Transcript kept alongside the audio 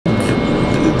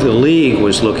the league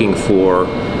was looking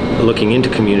into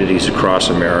communities across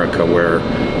America where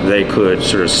they could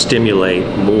sort of stimulate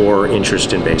more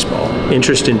interest in baseball,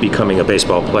 interest in becoming a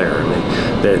baseball player. I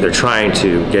mean, they're trying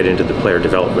to get into the player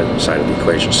development side of the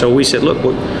equation. So we said, look,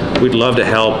 we'd love to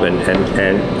help,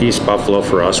 and East Buffalo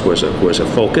for us was a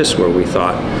focus where we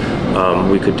thought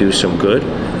we could do some good,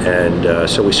 and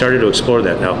so we started to explore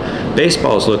that. Now,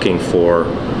 baseball is looking for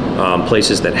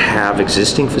places that have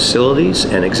existing facilities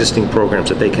and existing programs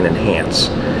that they can enhance.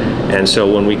 And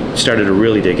so when we started to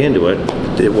really dig into it,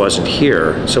 it wasn't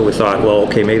here. So we thought, well,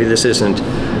 okay, maybe this isn't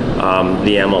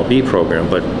the MLB program,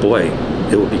 but boy,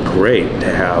 it would be great to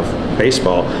have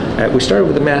baseball. We started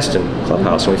with the Maston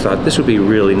Clubhouse, and we thought this would be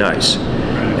really nice.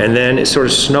 And then it sort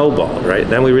of snowballed, right?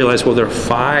 Then we realized, well, there are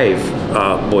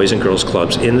 5 boys and girls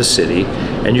clubs in the city,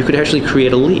 and you could actually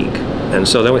create a league. And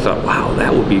so then we thought, wow,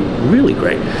 that would be really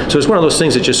great. So it's one of those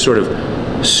things that just sort of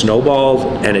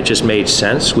snowballed, and it just made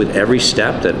sense with every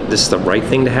step that this is the right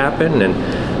thing to happen. And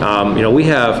you know,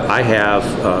 I have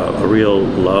a real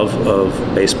love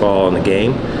of baseball and the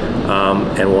game,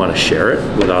 and want to share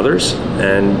it with others.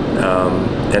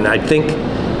 And I think,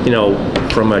 you know,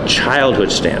 from a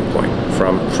childhood standpoint,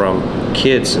 from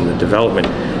kids and the development,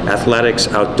 athletics,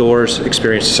 outdoors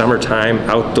experience, summertime,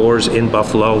 outdoors in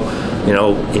Buffalo, you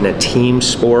know, in a team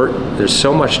sport, there's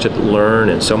so much to learn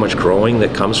and so much growing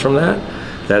that comes from that,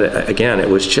 again,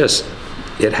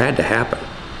 it had to happen,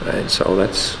 right? So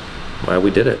that's why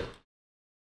we did it.